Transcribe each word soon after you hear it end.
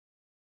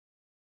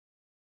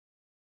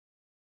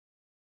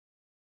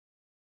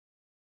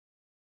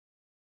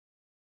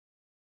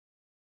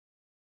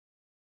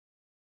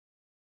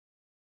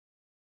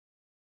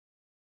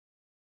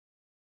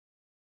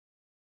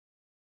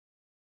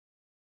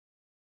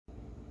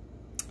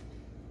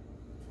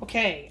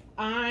Okay,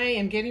 I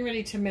am getting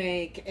ready to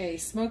make a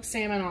smoked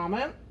salmon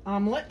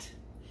omelet,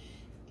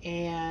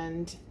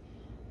 and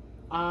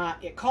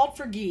it called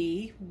for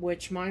ghee,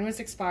 which mine was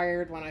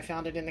expired when I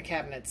found it in the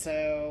cabinet,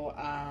 so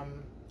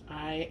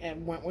I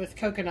went with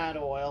coconut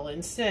oil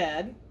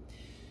instead.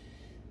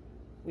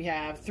 We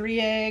have 3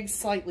 eggs,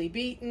 slightly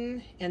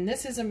beaten, and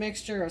this is a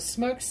mixture of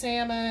smoked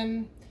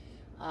salmon,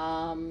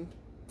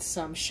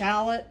 some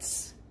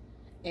shallots,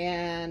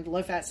 and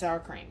low-fat sour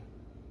cream.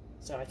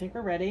 So I think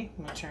we're ready.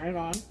 I'm going to turn it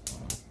on.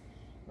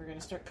 We're going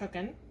to start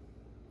cooking.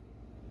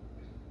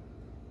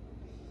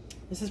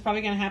 This is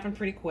probably going to happen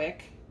pretty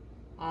quick.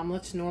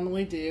 Omelets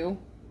normally do.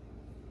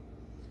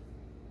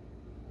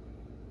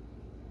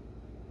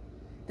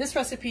 This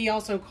recipe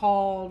also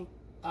called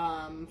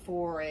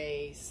for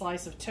a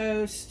slice of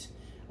toast,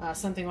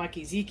 something like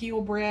Ezekiel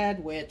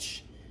bread,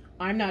 which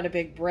I'm not a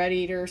big bread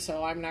eater,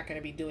 so I'm not going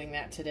to be doing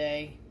that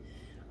today.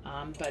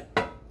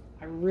 But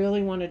I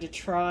really wanted to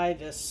try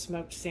this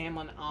smoked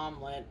salmon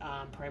omelet,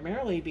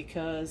 primarily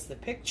because the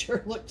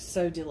picture looked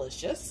so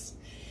delicious.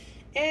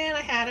 And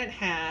I haven't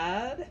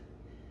had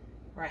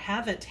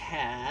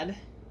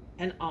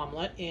an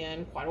omelet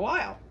in quite a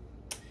while.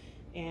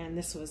 And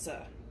this was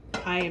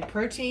high in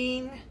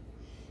protein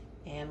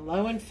and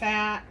low in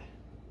fat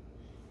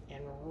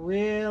and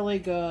really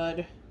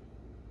good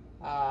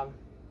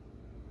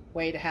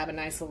way to have a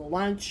nice little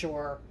lunch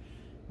or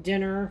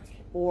dinner,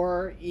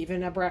 or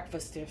even a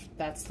breakfast if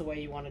that's the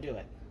way you want to do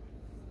it.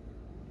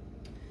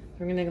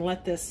 We're going to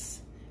let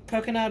this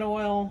coconut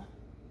oil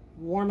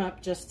warm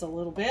up just a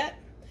little bit.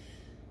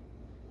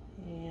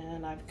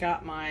 And I've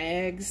got my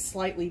eggs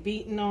slightly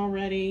beaten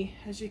already,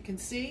 as you can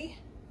see.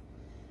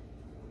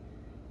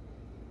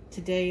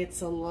 Today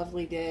it's a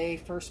lovely day,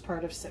 first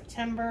part of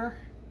September.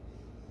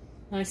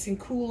 Nice and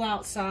cool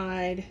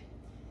outside,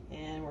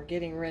 and we're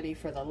getting ready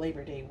for the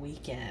Labor Day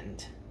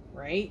weekend,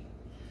 right?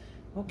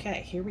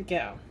 Okay, here we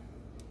go.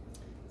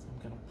 So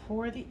I'm going to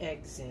pour the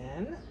eggs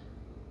in.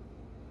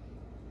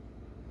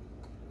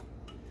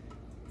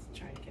 Let's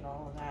try to get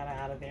all of that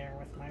out of there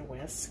with my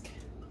whisk.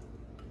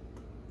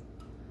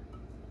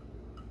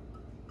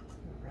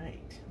 All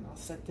right, and I'll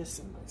set this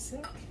in my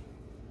sink.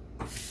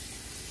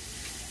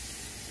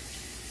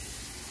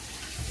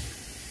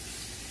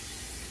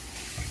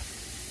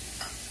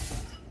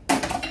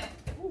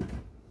 Ooh,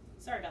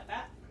 sorry about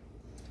that.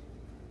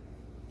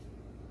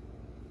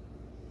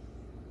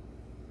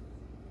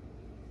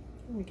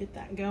 Let me get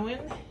that going.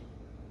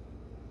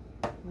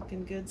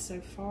 Looking good so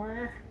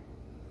far.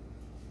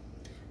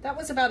 That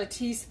was about a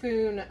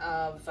teaspoon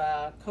of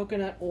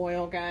coconut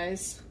oil,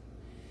 guys.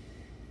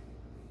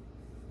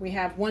 We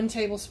have 1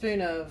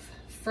 tablespoon of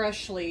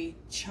freshly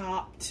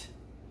chopped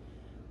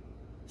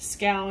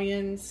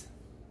scallions,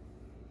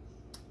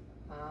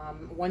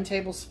 1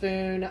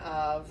 tablespoon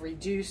of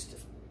reduced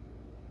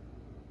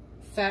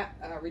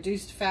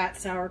fat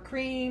sour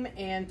cream,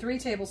 and 3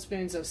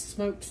 tablespoons of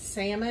smoked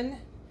salmon.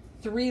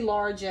 3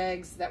 large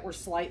eggs that were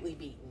slightly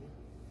beaten.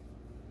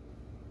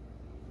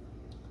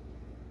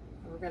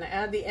 We're going to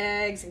add the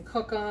eggs and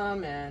cook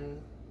them,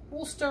 and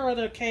we'll stir it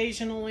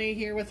occasionally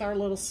here with our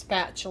little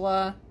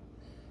spatula.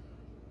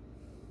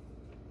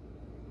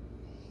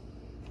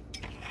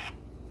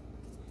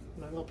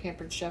 My little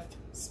Pampered Chef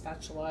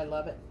spatula, I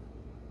love it.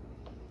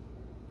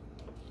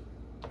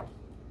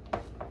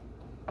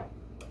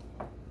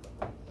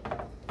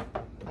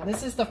 Now,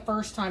 this is the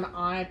first time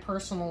I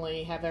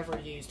personally have ever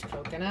used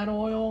coconut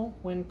oil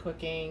when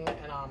cooking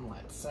an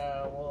omelet,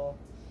 so we'll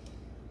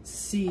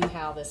see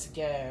how this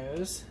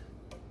goes.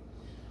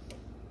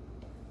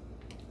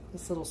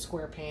 This little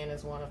square pan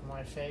is one of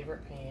my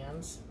favorite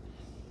pans.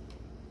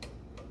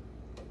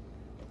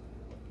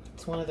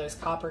 It's one of those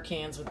copper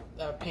pans with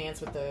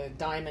the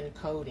diamond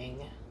coating,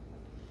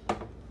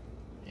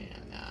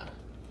 and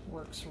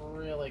works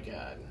really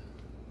good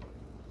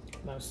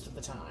most of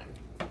the time.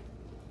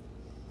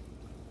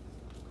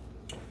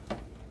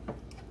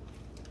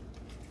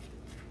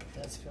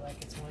 It does feel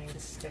like it's wanting to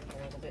stick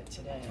a little bit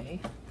today.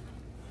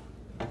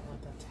 I don't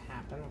want that to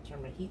happen. I'll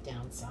turn my heat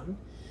down some.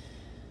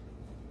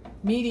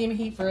 Medium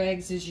heat for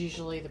eggs is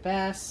usually the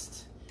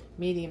best.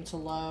 Medium to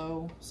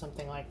low,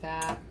 something like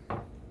that.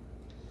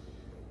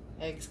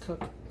 Eggs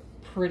cook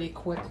pretty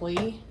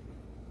quickly,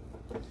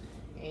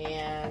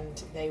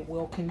 and they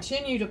will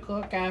continue to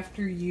cook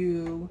after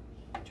you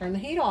turn the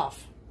heat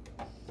off.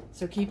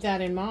 So keep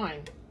that in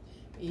mind.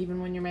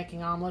 Even when you're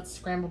making omelets,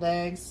 scrambled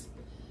eggs,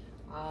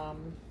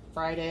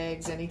 fried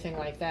eggs, anything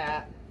like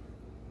that.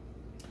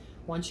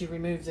 Once you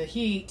remove the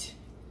heat,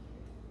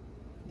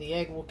 the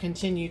egg will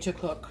continue to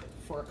cook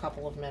for a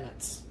couple of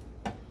minutes.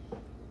 You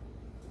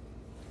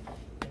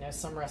know,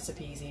 some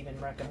recipes even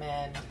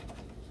recommend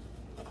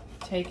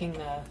taking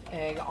the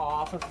egg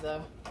off of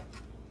the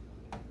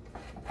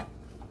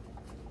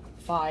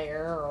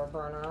fire or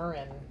burner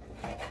and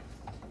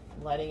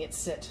letting it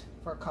sit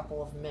for a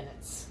couple of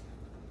minutes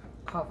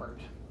covered,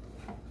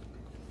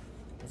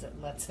 because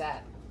it lets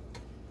that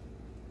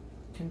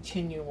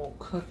continual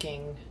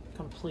cooking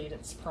complete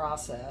its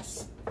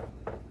process.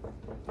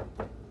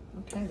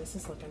 Okay, this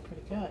is looking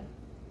pretty good.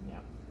 Yeah.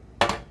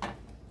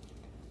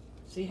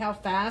 See how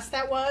fast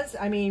that was?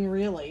 I mean,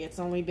 really, it's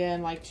only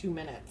been like 2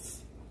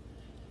 minutes.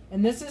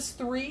 And this is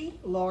 3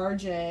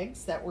 large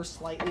eggs that were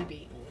slightly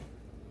beaten.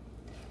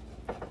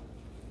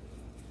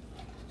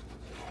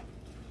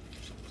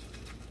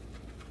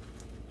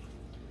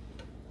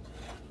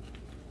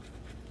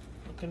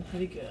 Looking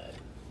pretty good.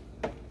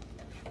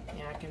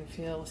 Yeah, I can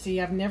feel,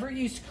 see, I've never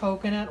used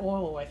coconut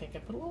oil. I think I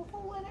put a little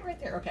hole in it right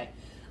there. Okay.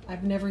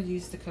 I've never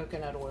used the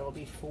coconut oil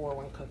before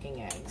when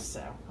cooking eggs.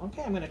 So,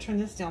 okay, I'm going to turn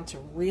this down to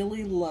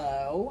really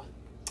low.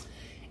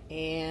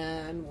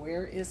 And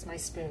where is my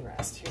spoon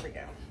rest? Here we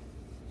go.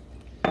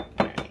 All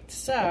right,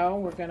 so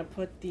we're going to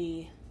put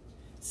the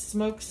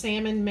smoked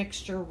salmon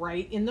mixture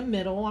right in the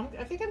middle.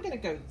 I think I'm going to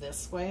go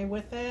this way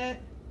with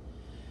it.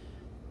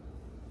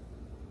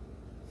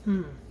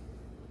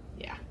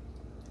 Yeah.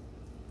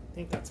 I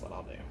think that's what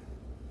I'll do.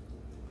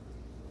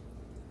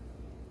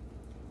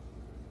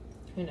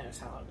 Who knows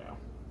how it'll go.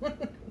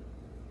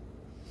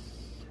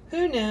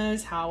 Who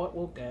knows how it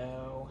will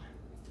go,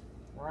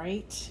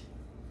 right?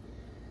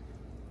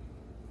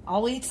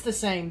 All eat's the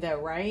same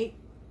though, right?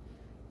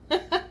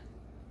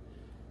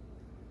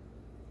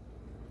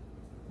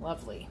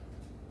 Lovely.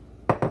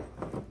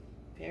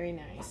 Very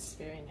nice,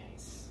 very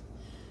nice.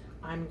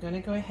 I'm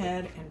gonna go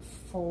ahead and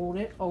fold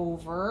it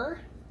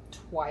over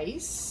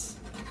twice,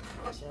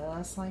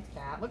 just like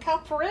that. Look how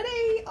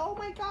pretty. Oh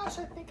my gosh,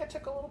 I think I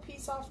took a little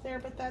piece off there,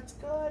 but that's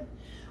good.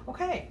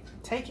 Okay,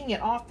 taking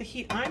it off the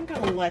heat. I'm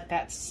going to let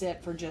that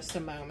sit for just a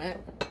moment.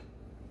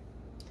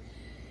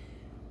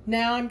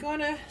 Now I'm going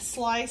to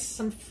slice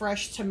some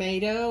fresh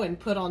tomato and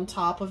put on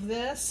top of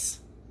this.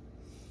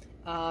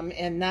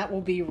 And that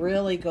will be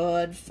really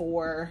good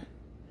for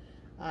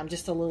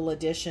just a little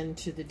addition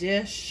to the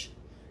dish.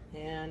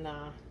 And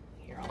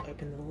here, I'll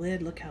open the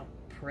lid. Look how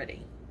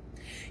pretty.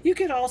 You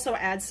could also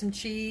add some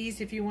cheese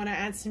if you want to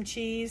add some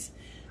cheese.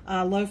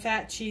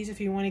 Low-fat cheese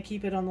if you want to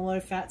keep it on the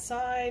low-fat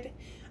side.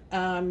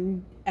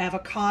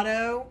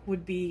 Avocado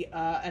would be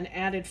an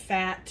added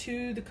fat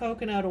to the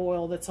coconut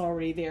oil that's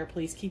already there.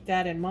 Please keep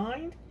that in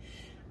mind.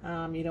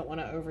 You don't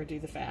want to overdo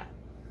the fat.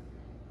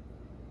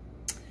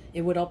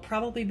 It would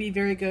probably be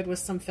very good with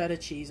some feta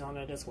cheese on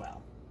it as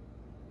well.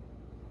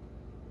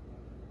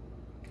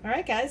 All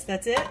right, guys,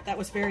 that's it. That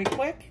was very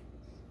quick.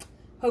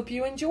 Hope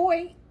you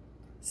enjoy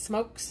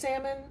smoked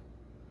salmon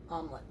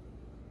omelet.